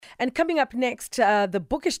And coming up next, the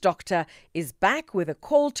Bookish Doctor is back with a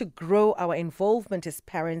call to grow our involvement as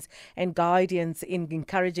parents and guardians in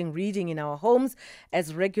encouraging reading in our homes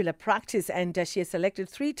as regular practice. And she has selected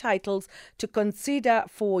 3 titles to consider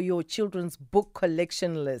for your children's book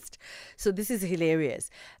collection list. So this is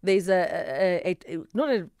hilarious. There's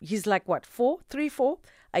he's like what, 4,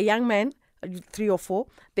 a young man, 3 or 4.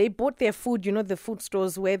 They bought their food, the food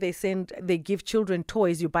stores where they give children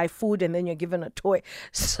toys. You buy food and then you're given a toy.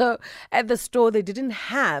 So at the store, they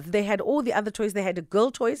had all the other toys. They had a girl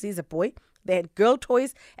toys. He's a boy. They had girl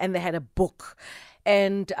toys and they had a book.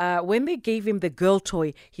 And when they gave him the girl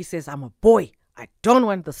toy, he says, "I'm a boy. I don't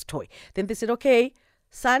want this toy." Then they said, "Okay,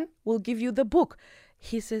 son, we'll give you the book."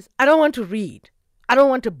 He says, "I don't want to read. I don't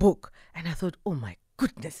want a book." And I thought, oh my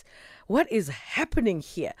goodness, what is happening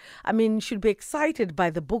here? I mean, you should be excited by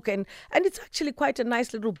the book. And it's actually quite a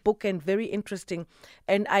nice little book and very interesting.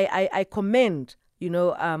 And I commend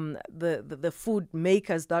the food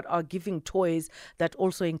makers that are giving toys that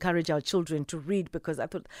also encourage our children to read, because I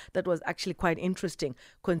thought that was actually quite interesting,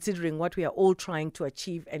 considering what we are all trying to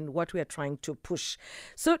achieve and what we are trying to push.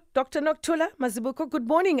 So, Dr. Nokuthula Mazibuko, good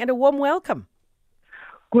morning and a warm welcome.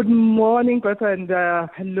 Good morning, Bertha, and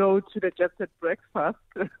hello to the Just at Breakfast.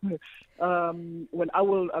 I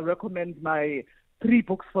will recommend my 3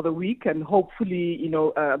 books for the week, and hopefully,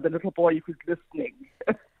 the little boy who's listening.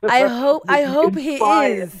 I hope he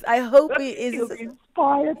is. I hope he is. He'll be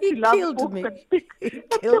inspired. He killed me. He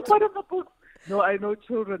killed one of the books. No, I know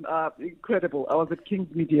children are incredible. I was at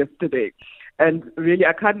Kingsmead yesterday, and really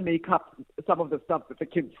I can't make up some of the stuff that the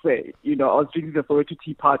kids say. I was drinking the Soweto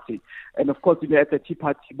tea party, and of course, at the tea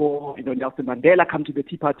party, Nelson Mandela come to the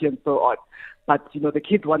tea party and so on. But, the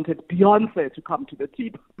kids wanted Beyonce to come to the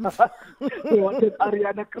tea party. They wanted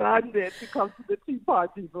Ariana Grande to come to the tea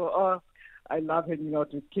party. So, I love hanging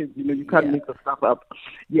out with kids. You can't make the stuff up.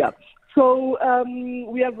 Yeah. So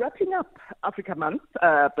we are wrapping up Africa Month,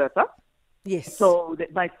 Bertha. Yes. So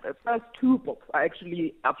my first 2 books are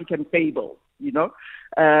actually African fables,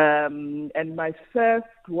 and my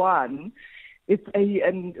first one is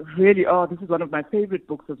and really, this is one of my favorite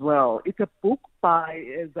books as well. It's a book by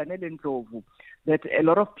Zanele Ndlovu that a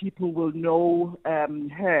lot of people will know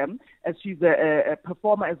her, as she's a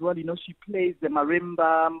performer as well. She plays the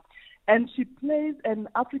marimba, and she plays an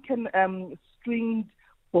African stringed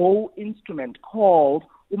bow instrument called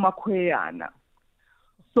umakweyana.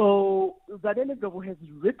 So Zanele Ndlovu has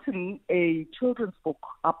written a children's book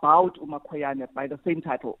about umakweyana by the same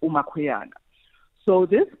title, Umakweyana. So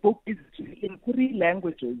this book is in 3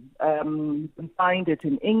 languages. You can find it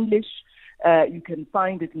in English, you can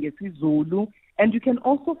find it in isiZulu, and you can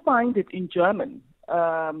also find it in German,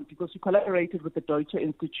 because she collaborated with the Deutsche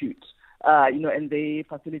Institute, and they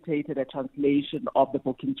facilitated a translation of the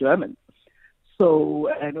book in German. So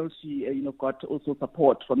I know she, got also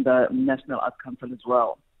support from the National Arts Council as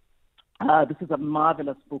well. This is a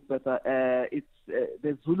marvelous book, but it's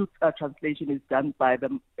the Zulu translation is done by the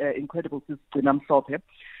incredible Sister Namhlophe,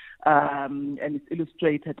 and it's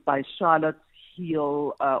illustrated by Charlotte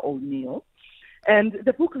Hill O'Neill. And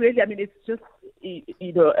the book really, it's just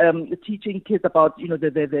teaching kids about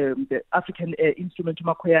the African instrument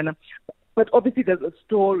umakweyana. But obviously there's a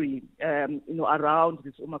story, around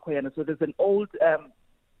this umakweyana. So there's an old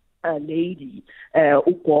lady,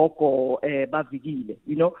 Ugogo Bavigile,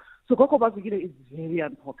 So Gogo Bavigile is very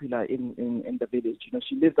unpopular in the village.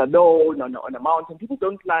 She lives alone on a mountain. People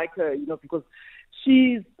don't like her, because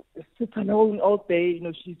she sits alone all day.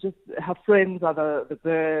 She's just, her friends are the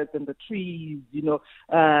birds and the trees,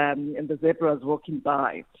 and the zebras walking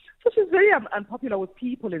by. So she's very unpopular with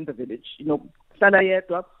people in the village.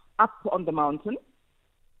 Up on the mountain,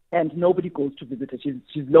 and nobody goes to visit her.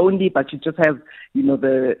 She's lonely, but she just has,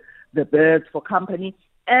 the birds for company,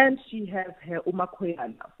 and she has her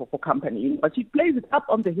umakweyana for company. But she plays it up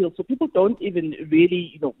on the hill, so people don't even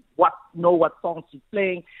really, know what song she's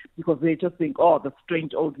playing, because they just think, oh, the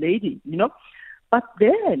strange old lady, But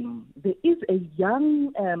then there is a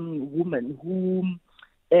young woman who,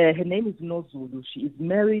 her name is Nozulu. She is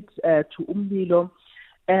married to Umlilo.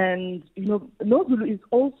 And, Nozulu is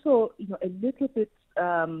also, a little bit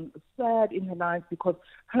sad in her life, because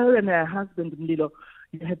her and her husband, Mlilo,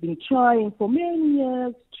 have been trying for many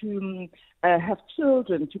years to have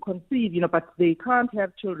children, to conceive, but they can't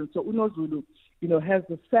have children. So Nozulu, has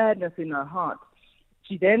the sadness in her heart.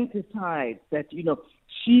 She then decides that,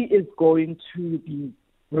 she is going to be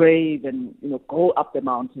brave and, go up the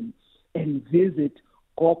mountain and visit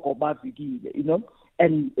Gogo Bavigile,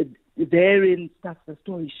 and therein starts the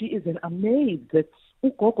story. She is amazed that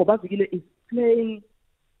Ugogo Bavigile is playing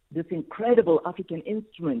this incredible African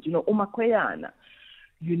instrument, umakweyana.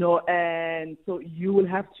 and so you will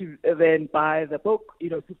have to then buy the book,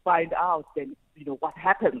 to find out then, what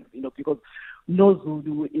happens, because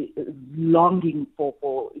Nozulu is longing for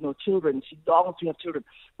children. She longs to have children,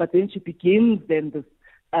 but then she begins then this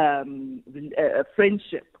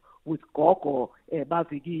friendship with Gogo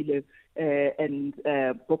Bazigile, and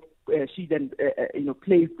she then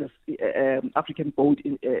plays this African boat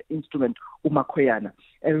instrument umakoyana.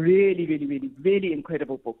 A really, really, really, really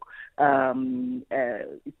incredible book.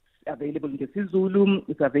 It's available in Zulu.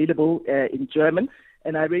 It's available in German.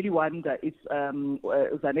 And I really wonder if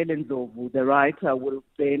Zanele Ndlovu, the writer, will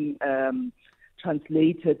then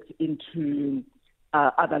translate it into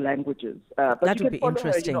other languages. But that you would can be follow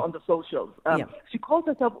interesting. her, on the socials. She calls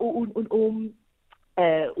herself Vula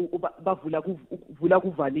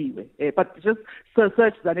Kuvaliwe. But just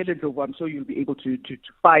search Zanele Ndlovu. I'm sure you'll be able to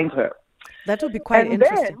find her. That would be quite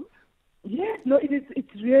interesting. Then, yes, no,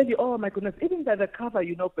 it's really, oh my goodness, even the cover,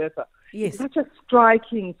 Bertha. Yes. It's such a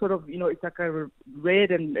striking sort of, it's like a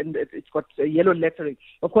red and it's got a yellow lettering.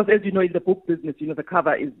 Of course, as you know, in the book business, the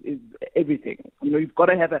cover is everything. You've got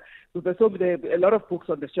to have there's a lot of books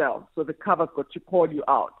on the shelf, so the cover's got to call you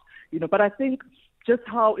out. But I think just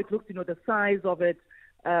how it looks, the size of it,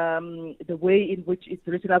 the way in which it's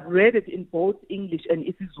written. I've read it in both English and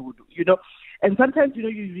isiZulu, and sometimes, you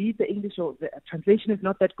read the English or the translation is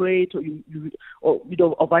not that great, or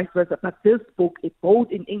vice versa. But this book, it's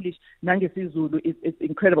both in English and isiZulu, is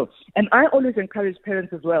incredible. And I always encourage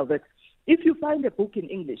parents as well that if you find a book in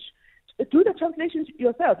English, do the translations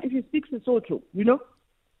yourself. If you speak Sesotho,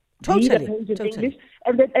 Totally. Read a page in English,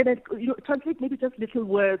 and then translate maybe just little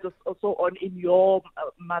words or so on in your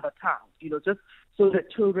mother tongue, just so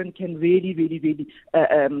that children can really, really, really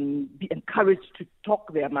be encouraged to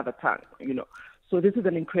talk their mother tongue, So this is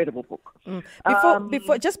an incredible book.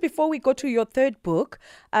 Before we go to your third book,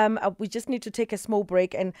 we just need to take a small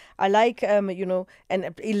break, and I like and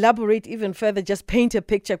elaborate even further. Just paint a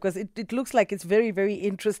picture because it looks like it's very, very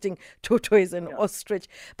interesting. Tortoise and ostrich.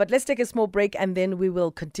 But let's take a small break, and then we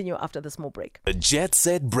will continue after the small break. A Jet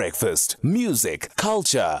Set Breakfast, music,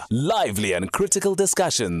 culture, lively and critical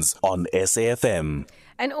discussions on SAFM.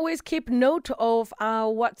 And always keep note of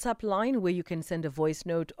our WhatsApp line where you can send a voice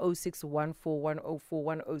note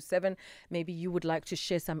 0614104107. Maybe you would like to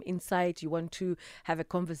share some insight. You want to have a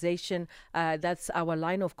conversation. That's our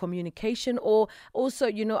line of communication. Or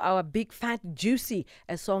also, our big fat juicy,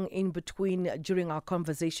 a song in between during our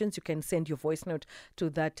conversations. You can send your voice note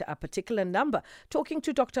to that particular number. Talking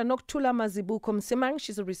to Dr. Nokuthula Mazibuko-Msimang.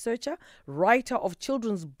 She's a researcher, writer of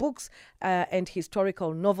children's books and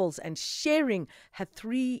historical novels, and sharing her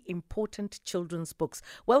three important children's books.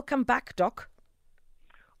 Welcome back, Doc.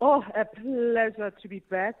 Oh, a pleasure to be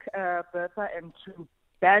back, Bertha, and to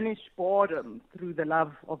banish boredom through the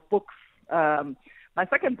love of books. My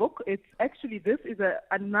second book, this is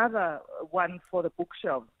another one for the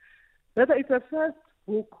bookshelves. Bertha, it's the first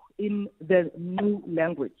book in the new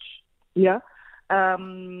language. Yeah.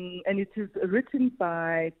 And it is written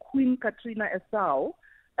by Queen Katrina Esau,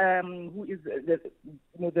 who is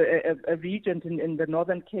a regent in the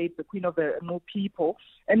Northern Cape, the Queen of the Mu people.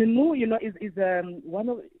 And the Mu, is one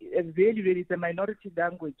of really, really the minority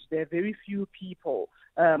language. There are very few people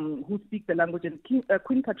who speak the language. And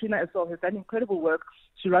Queen Katrina Esau has done incredible work.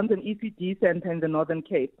 She runs an ECD center in the Northern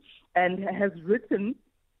Cape and has written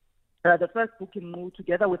the first book in Mu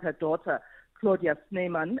together with her daughter, Claudia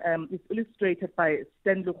Sneeman. It's illustrated by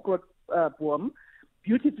Stenlo Boom.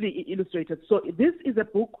 Beautifully illustrated. So this is a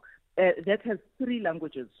book that has three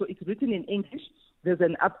languages. So it's written in English. There's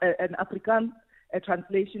an Afrikaans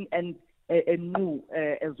translation and a Mu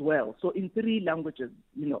as well. So in three languages,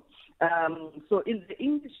 So in the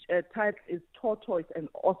English title is Tortoise and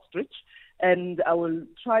Ostrich, and I will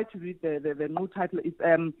try to read the Mu title. It's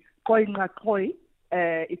Koi Nga Koi.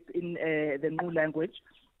 It's in the Mu language,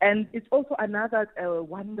 and it's also another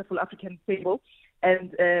wonderful African fable,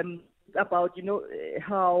 and about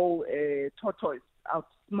how tortoise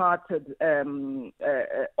outsmarted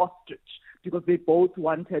ostrich because they both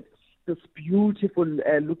wanted this beautiful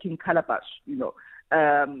looking calabash.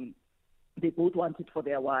 They both want it for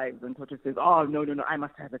their wives, and tortoise says, "Oh no, I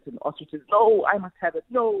must have it," and ostrich says, "No, I must have it."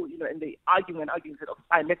 No, and they argue and said, "Okay,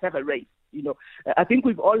 fine, let's have a race." I think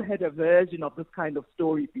we've all had a version of this kind of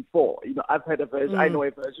story before. I've had a version. I know a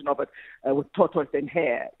version of it with tortoise and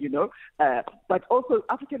hare. But also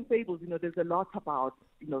African fables. There's a lot about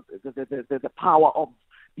the power of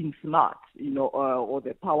being smart, or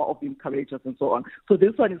the power of being courageous and so on. So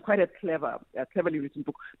this one is quite a cleverly written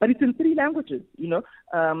book, but it's in 3 languages,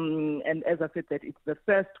 and as I said, that it's the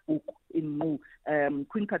first book in Mu.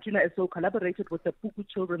 Queen Katrina Eso collaborated with the Puku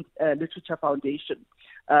Children's Literature Foundation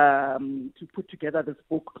to put together this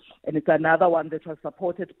book, and it's another one that was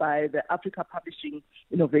supported by the Africa Publishing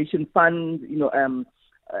Innovation Fund,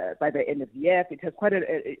 by the NFDF. It has quite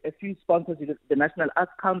a few sponsors, the National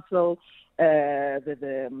Arts Council,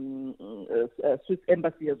 the Swiss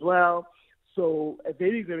Embassy as well. So a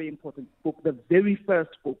very, very important book, the very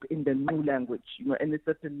first book in the new language, and it's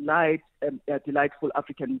a delightful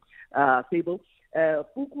African fable.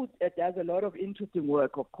 Puku does a lot of interesting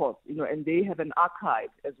work, of course, and they have an archive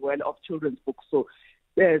as well of children's books. So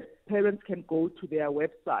parents can go to their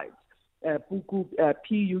website, puku,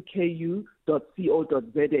 puku.co.za.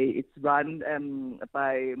 It's run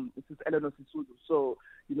by Mrs. Eleanor Sisulu. So,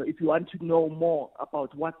 if you want to know more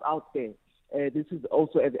about what's out there, this is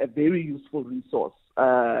also a very useful resource,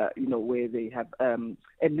 where they have a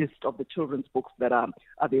list of the children's books that are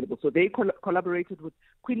available. So they collaborated with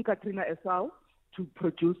Queen Katrina Esau to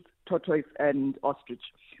produce Tortoise and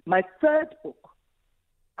Ostrich. My third book,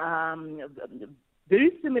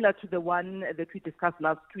 very similar to the one that we discussed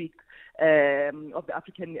last week, of the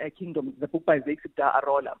African Kingdoms, the book by Zekida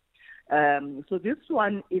Arola. So this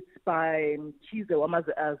one is by Chize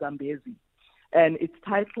Zambezi, and it's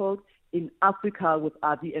titled In Africa with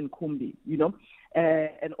Avi and Kumbi,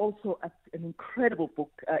 and also an incredible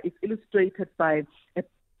book. It's illustrated by a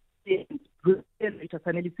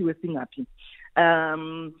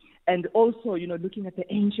and also, looking at the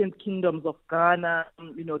ancient kingdoms of Ghana,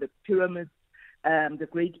 the pyramids, the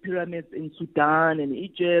Great Pyramids in Sudan and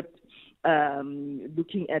Egypt,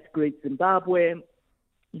 looking at Great Zimbabwe,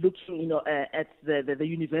 looking, at the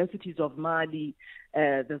universities of Mali.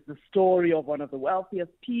 There's the story of one of the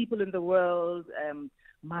wealthiest people in the world,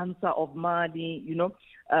 Mansa of Mali,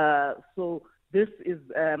 So this is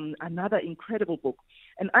another incredible book.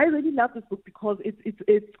 And I really love this book because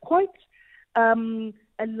it's quite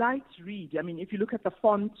a light read. I mean, if you look at the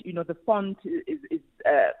font, the font is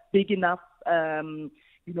big enough,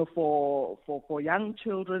 for young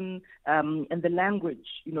children, and the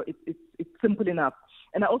language, it's simple enough.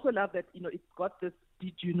 And I also love that, it's got this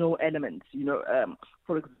did you know element,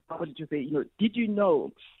 for example, to say, did you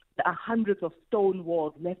know there are hundreds of stone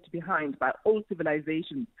walls left behind by old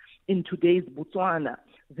civilizations in today's Botswana,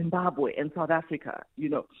 Zimbabwe, and South Africa,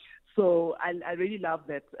 So I really love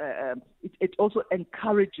that. It also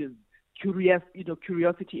encourages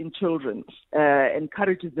curiosity in children,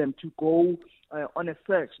 encourages them to go on a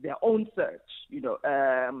search, their own search,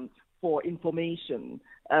 for information.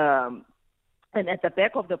 And at the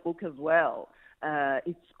back of the book as well,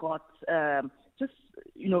 it's got just,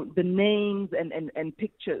 the names and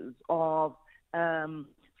pictures of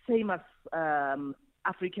famous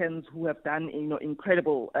Africans who have done,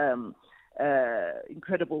 incredible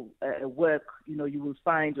work. You will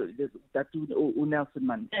find that Nelson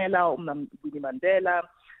Mandela, Winnie Mandela,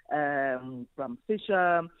 Bram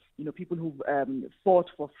Fisher, people who fought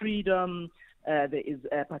for freedom. There is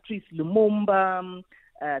Patrice Lumumba.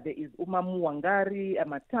 There is Umamu Wangari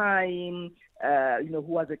Maathai, who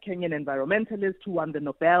was a Kenyan environmentalist who won the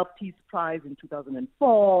Nobel Peace Prize in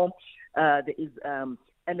 2004. There is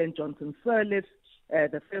Ellen Johnson Sirleaf,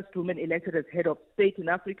 the first woman elected as head of state in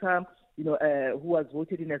Africa, who was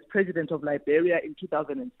voted in as president of Liberia in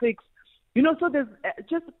 2006. So there's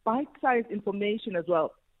just bite-sized information as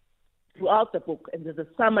well throughout the book, and there's a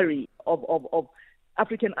summary of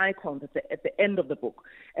African icons at the end of the book.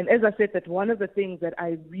 And as I said, that one of the things that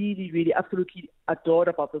I really, really absolutely adored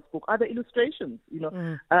about this book are the illustrations.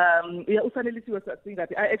 Usanelisi was saying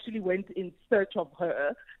that I actually went in search of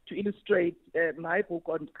her to illustrate my book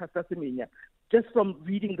on Caster Semenya just from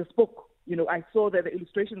reading this book. I saw that the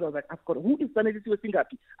illustrations. I was like, I've got, who is Usanelisi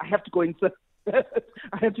Wesingapi? I have to go and search.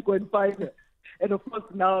 I have to go and find her. And of course,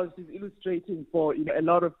 now she's illustrating for a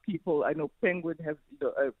lot of people. I know Penguin has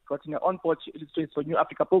gotten her on board. She illustrates for New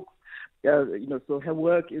Africa Books. So her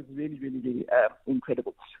work is really, really, really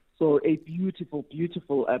incredible. So a beautiful,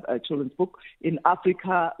 beautiful children's book in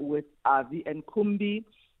Africa with Avi and Kumbi,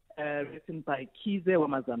 written by Kize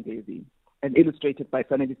Wamazambezi and illustrated by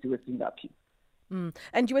Sanelisi Wesingapi.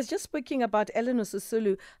 And you was just speaking about Eleanor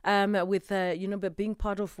Susulu with, being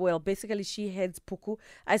part of, well, basically she heads Puku.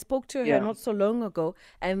 I spoke to her Yeah. not so long ago,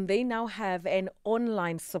 and they now have an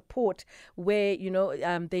online support where,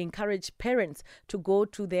 they encourage parents to go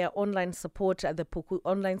to their online support, the Puku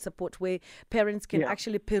online support, where parents can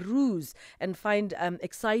actually peruse and find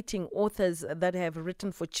exciting authors that have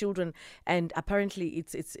written for children. And apparently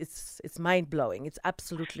it's mind-blowing. It's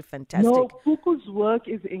absolutely fantastic. No, Puku's work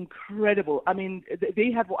is incredible. I mean,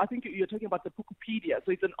 they have, I think you're talking about the Pukupedia.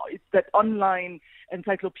 So it's that online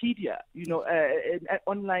encyclopedia, an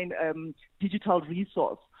online digital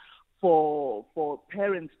resource for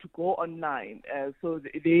parents to go online. So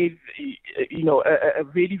they've,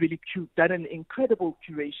 really, really done an incredible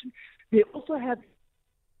curation. They also have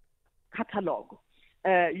catalog.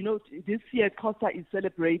 This year Xhosa is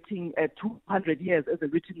celebrating 200 years as a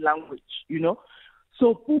written language,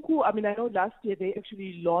 So Puku, I know last year they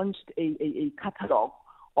actually launched a catalog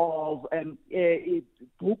of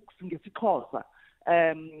books in Xhosa,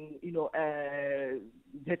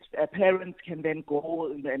 that parents can then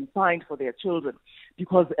go and find for their children.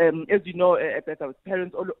 Because, as you know,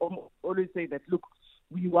 parents always say that, look,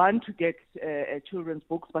 we want to get children's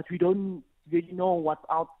books, but we don't really know what's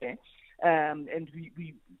out there. And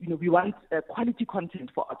we want quality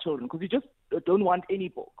content for our children, because we just don't want any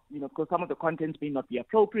book, because some of the content may not be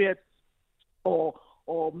appropriate or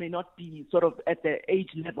may not be sort of at the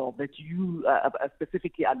age level that you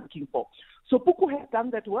specifically are looking for. So Puku has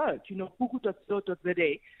done that work.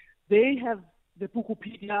 Puku.co.za, they have the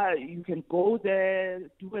Pukupedia. You can go there,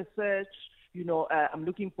 do a search. I'm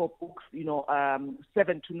looking for books,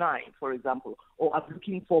 7 to 9, for example, or I'm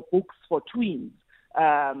looking for books for tweens.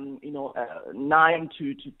 9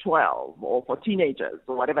 to 12, or for teenagers,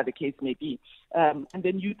 or whatever the case may be. And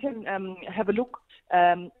then you can have a look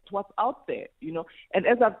at what's out there, And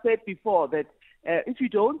as I've said before, that if you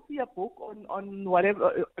don't see a book on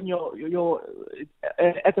whatever, on your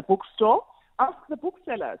at the bookstore, ask the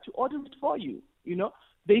bookseller to order it for you,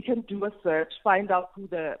 They can do a search, find out who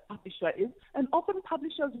the publisher is, and often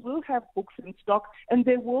publishers will have books in stock, and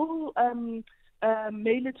they will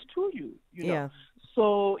mail it to you, Yeah.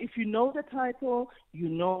 So if you know the title, you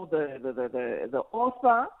know the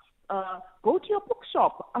author, go to your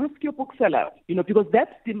bookshop, ask your bookseller, because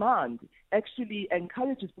that demand actually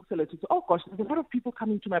encourages booksellers to say, oh gosh, there's a lot of people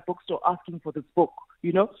coming to my bookstore asking for this book,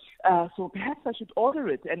 so perhaps I should order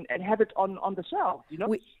it and have it on the shelf,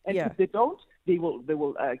 If they don't, they will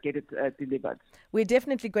get it delivered. We're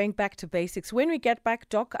definitely going back to basics. When we get back,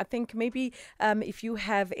 Doc, I think maybe if you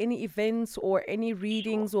have any events or any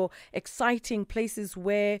readings or exciting places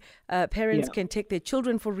where parents can take their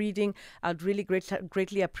children for reading, I'd really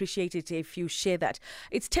greatly appreciate it if you share that.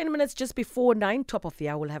 It's 10 minutes just before 9, top of the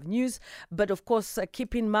hour, we'll have news. But of course,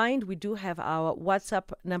 keep in mind, we do have our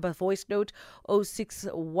WhatsApp number voice note,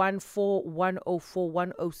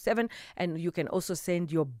 0614104107. And you can also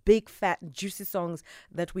send your big, fat, juicy songs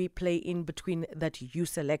that we play in between that you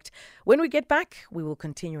select. When we get back, we will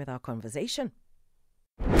continue with our conversation.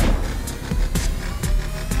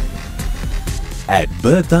 At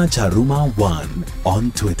Bertha Charuma 1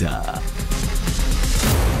 on Twitter.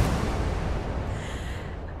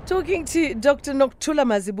 Talking to Dr. Nokuthula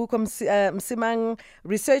Mazibuko Msimang,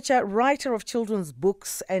 researcher, writer of children's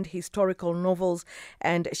books and historical novels,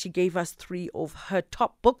 and she gave us 3 of her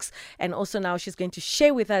top books, and also now she's going to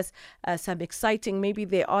share with us some exciting, maybe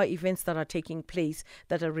there are events that are taking place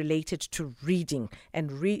that are related to reading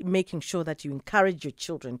and making sure that you encourage your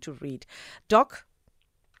children to read. Doc?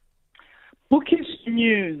 Bookish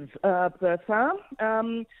news, Bertha.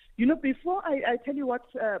 Before I tell you what,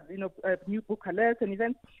 new book alerts and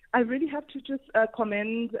events, I really have to just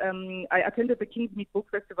commend, I attended the King's Mead Book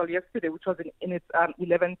Festival yesterday, which was in its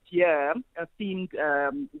 11th year, themed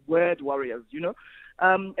Word Warriors,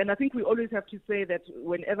 And I think we always have to say that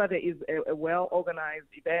whenever there is a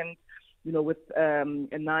well-organized event, with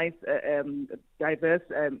a nice, diverse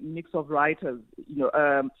mix of writers,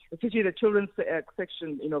 especially the children's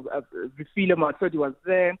section, Refila Matsodi was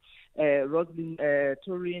there, Rosalind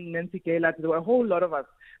Turin, Nancy Gaylord, there were a whole lot of us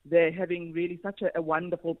there having really such a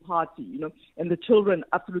wonderful party, and the children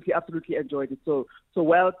absolutely enjoyed it. So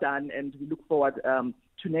well done, and we look forward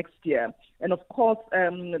to next year. And of course,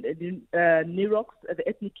 the NEROX, the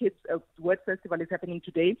Ethnic Kids Word Festival is happening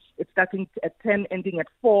today. It's starting at 10, ending at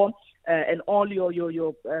 4, and all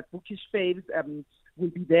your bookish faves will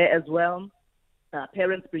be there as well.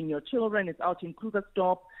 Parents, bring your children. It's out in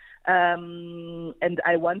Krugersdorp. And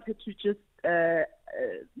I wanted to just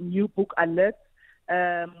new book alert.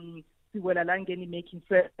 Siwela Langeni, Making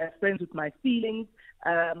Friends with My Feelings,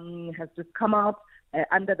 has just come out.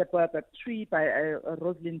 Under the Baobab Tree by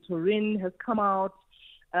Rosalind Turin has come out.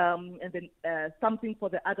 And then Something for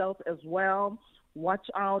the Adults as well. Watch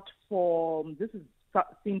out for,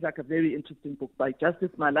 seems like a very interesting book by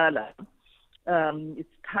Justice Malala. It's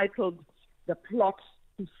titled The Plot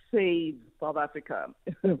to Save South Africa.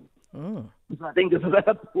 So I think this is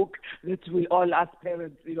a book that we all, as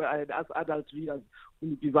parents, and as adult readers,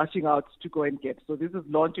 will be rushing out to go and get. So this is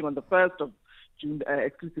launching on the 1st of June,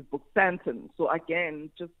 exclusive book Stanton. So again,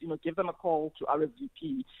 just give them a call to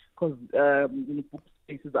RSVP because book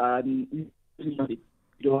spaces are you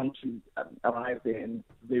don't want to arrive there and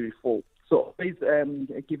it's very full. So please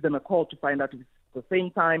give them a call to find out if it's the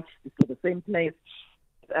same time, it's the same place.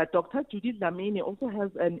 Dr. Judith Dlamini also has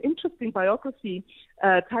an interesting biography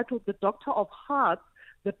titled The Doctor of Hearts,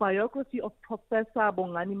 the biography of Professor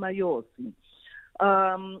Bongani Mayosi.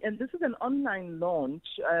 And this is an online launch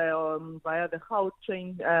via the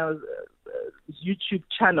Gautrain YouTube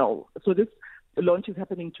channel. So this launch is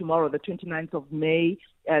happening tomorrow, the 29th of May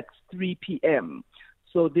at 3 p.m.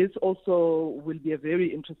 So this also will be a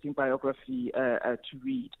very interesting biography to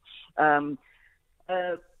read.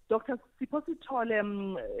 Dr. Siposi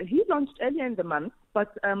Tole, he launched earlier in the month,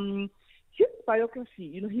 but his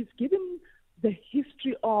biography, he's given the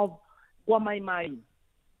history of Wamaimai.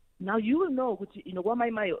 Now, you will know,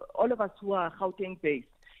 Wamaimai, all of us who are Gauteng-based,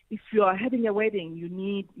 if you are having a wedding, you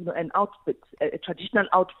need an outfit, a traditional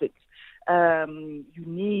outfit. You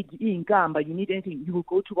need Ingamba, you need anything, you will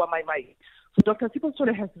go to Wamaimai. So Dr. Siposi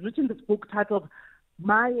Tole has written this book titled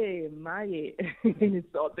Maye, and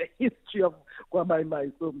it's on the history of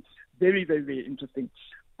Wamaimai. So very, very, very interesting.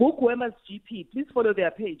 Book Wema's GP, please follow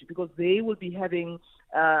their page because they will be having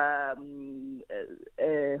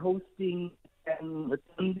hosting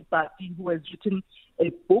somebody who has written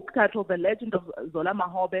a book titled The Legend of Zola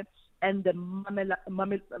Mahobe and the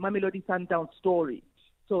Mamelodi Sundown Story.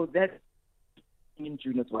 So that's in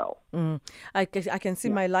June as well. I can see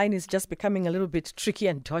my line is just becoming a little bit tricky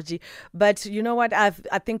and dodgy, but you know what? I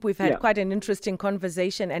think we've had quite an interesting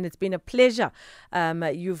conversation, and it's been a pleasure.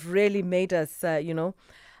 You've really made us,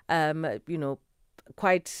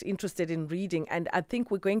 quite interested in reading, and I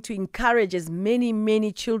think we're going to encourage as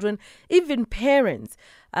many children, even parents,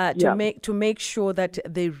 to make sure that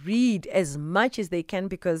they read as much as they can,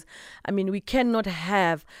 because we cannot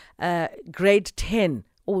have grade 10.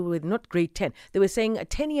 Or not grade 10. They were saying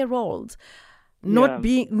 10-year-olds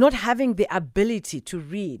not having the ability to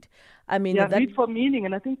read. Read for meaning,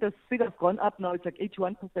 and I think the figure's gone up now. It's like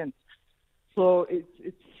 81%. So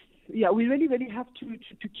we really have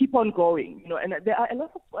to keep on going. And there are a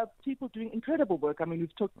lot of people doing incredible work. We've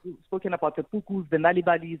spoken about the Pukus, the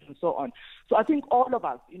Nalibalis, and so on. So I think all of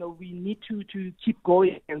us, we need to keep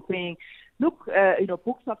going and saying, look,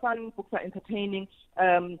 books are fun, books are entertaining,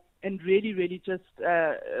 and really just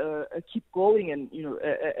keep going and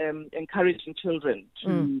encouraging children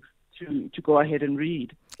to go ahead and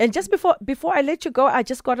read. And just before I let you go, I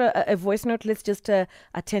just got a voice note. Let's just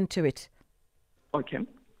attend to it. Okay.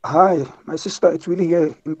 Hi, my sister. It's really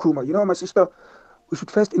here in Kuma. My sister, we should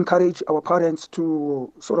first encourage our parents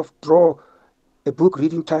to sort of draw a book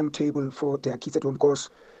reading timetable for their kids at home, because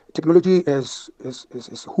technology is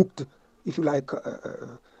hooked, if you like,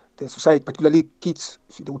 the society, particularly kids.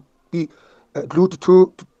 They would be glued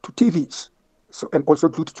to TVs, and also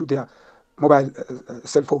glued to their mobile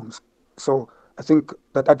cell phones. So I think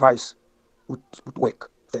that advice would work.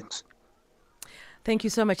 Thanks. Thank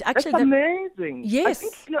you so much. Actually, that's amazing. Yes.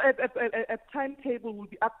 I think a timetable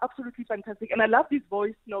would be absolutely fantastic. And I love these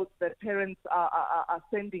voice notes that parents are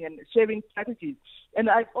sending and sharing strategies. And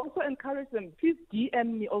I've also encouraged them, please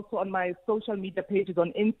DM me also on my social media pages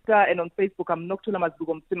on Insta and on Facebook. I'm Noktula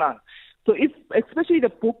Mazbugom-Simang. So especially the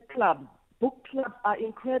book clubs are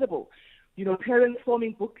incredible. Parents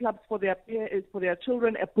forming book clubs for their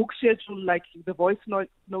children, a book schedule like the voice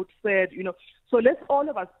note said, So let's all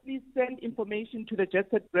of us please send information to the Jet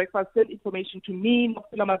Set Breakfast, send information to me,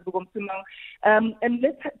 and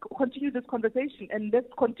let's continue this conversation, and let's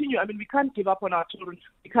continue. We can't give up on our children.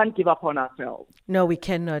 We can't give up on ourselves. No, we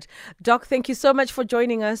cannot. Doc, thank you so much for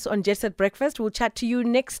joining us on Jet Set Breakfast. We'll chat to you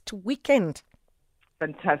next weekend.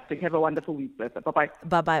 Fantastic. Have a wonderful week, Bertha. Bye-bye.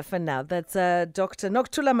 Bye-bye for now. That's Dr.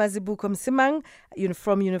 Noktula Mazibukomsimang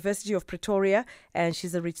from University of Pretoria, and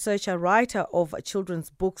she's a researcher, writer of children's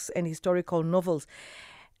books and historical novels.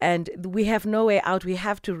 And we have no way out. We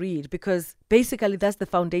have to read, because basically that's the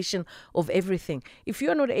foundation of everything. If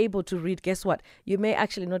you're not able to read, guess what? You may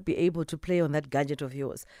actually not be able to play on that gadget of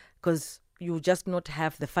yours, because you just not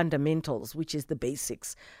have the fundamentals, which is the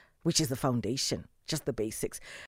basics, which is the foundation, just the basics.